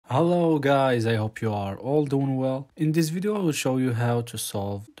Hello guys, I hope you are all doing well. In this video I will show you how to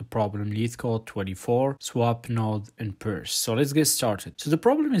solve the problem LeetCode 24 swap node and pairs. So let's get started. So the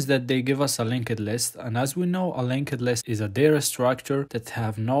problem is that they give us a linked list, and as we know, a linked list is a data structure that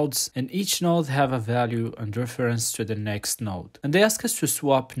have nodes, and each node have a value and reference to the next node. And they ask us to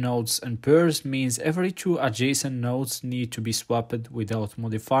swap nodes, and pairs means every two adjacent nodes need to be swapped without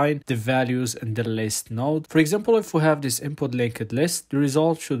modifying the values in the list node. For example, if we have this input linked list, the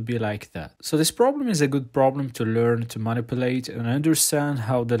result should be like that. So this problem is a good problem to learn to manipulate and understand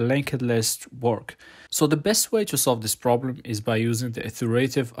how the linked lists work. So the best way to solve this problem is by using the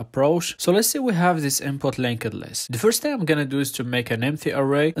iterative approach. So let's say we have this input linked list. The first thing I'm gonna do is to make an empty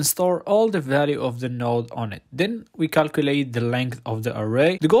array and store all the value of the node on it. Then we calculate the length of the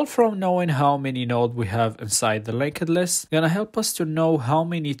array. The goal from knowing how many nodes we have inside the linked list gonna help us to know how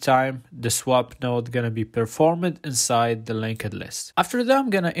many times the swap node gonna be performed inside the linked list. After that, I'm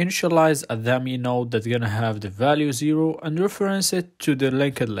gonna initialize a dummy node that's gonna have the value 0 and reference it to the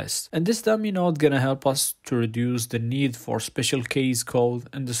linked list. And this dummy node gonna help us to reduce the need for special case code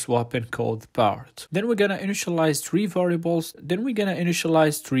and the swapping code part. Then we're gonna initialize three variables.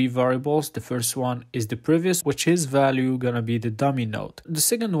 The first one is the previous, which his value gonna be the dummy node. The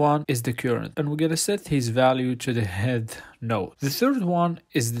second one is the current, and we're gonna set his value to the head node. The third one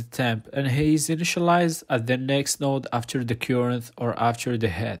is the temp, and he is initialized at the next node after the current or after the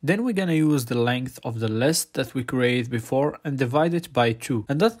head. Then we're gonna use the length of the list that we created before and divide it by 2,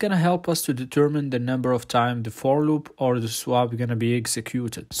 and that's gonna help us to determine the number of times the for loop or the swap gonna be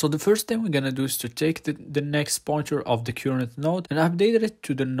executed. So the first thing we're gonna do is to take the next pointer of the current node and update it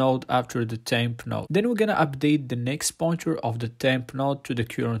to the node after the temp node. Then we're gonna update the next pointer of the temp node to the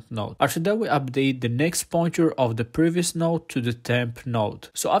current node. After that, we update the next pointer of the previous node to the temp node.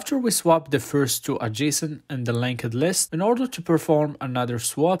 So after we swap the first two adjacent in the linked list, in order to perform another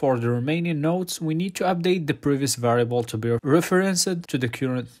swap for the remaining nodes, we need to update the previous variable to be referenced to the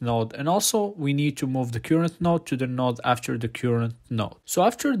current node, and also we need to move the current node to the node after the current node. So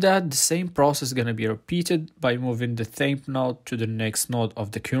after that, the same process is going to be repeated by moving the temp node to the next node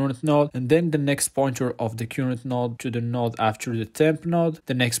of the current node, and then the next pointer of the current node to the node after the temp node.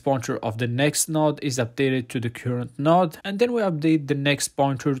 The next pointer of the next node is updated to the current node, and then we update the next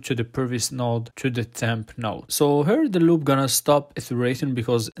pointer to the previous node to the temp node. So here the loop gonna stop iterating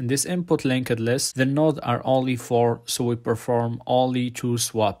because in this input linked list the nodes are only 4, so we perform only 2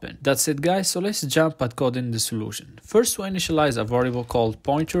 swapping. That's it guys, so let's jump at coding the solution. First we initialize a variable called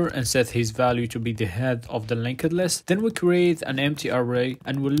pointer and set his value to be the head of the linked list. Then we create an empty array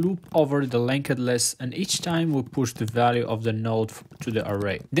and we loop over the linked list, and each time we push the value of the node to the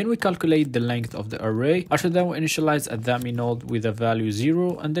array. Then we calculate the length of the array. After that we initialize a dummy node with a value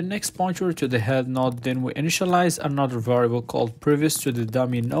 0 and the next pointer to the head node. Then we initialize another variable called previous to the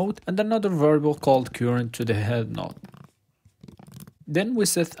dummy node and another variable called current to the head node. Then we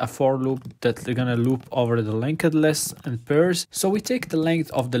set a for loop that's gonna loop over the linked list and pairs. So we take the length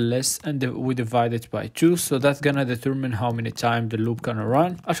of the list and we divide it by 2, so that's gonna determine how many times the loop gonna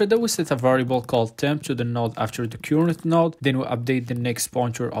run. After that we set a variable called temp to the node after the current node. Then we update the next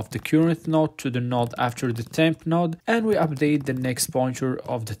pointer of the current node to the node after the temp node, and we update the next pointer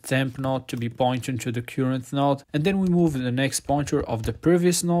of the temp node to be pointing to the current node, and then we move the next pointer of the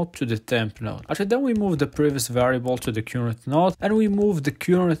previous node to the temp node. After that we move the previous variable to the current node, and we move the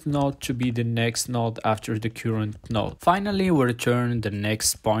current node to be the next node after the current node. Finally, we return the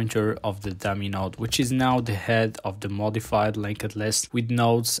next pointer of the dummy node, which is now the head of the modified linked list with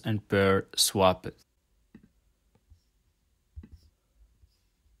nodes and pair swapped.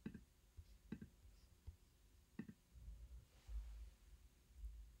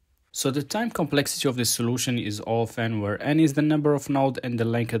 So the time complexity of this solution is often where n is the number of nodes in the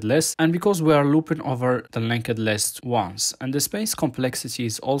linked list, and because we are looping over the linked list once. And the space complexity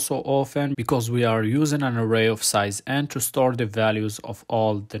is also often because we are using an array of size n to store the values of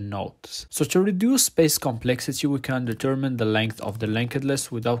all the nodes. So to reduce space complexity, we can determine the length of the linked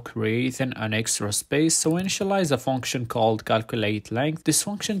list without creating an extra space. So we initialize a function called calculateLength. This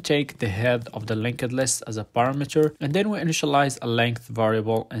function takes the head of the linked list as a parameter, and then we initialize a length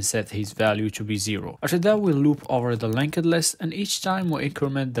variable and set his value to be 0. After that we loop over the linked list, and each time we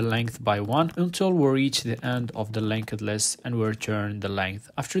increment the length by 1 until we reach the end of the linked list and we return the length.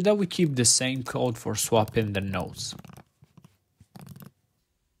 After that we keep the same code for swapping the nodes.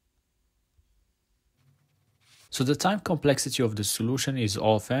 So the time complexity of the solution is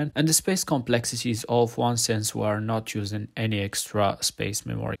off n, and the space complexity is off 1 since we are not using any extra space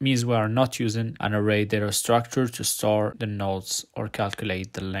memory. It means we are not using an array data structure to store the nodes or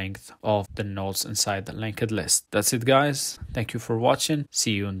calculate the length of the nodes inside the linked list. That's it, guys. Thank you for watching.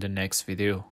 See you in the next video.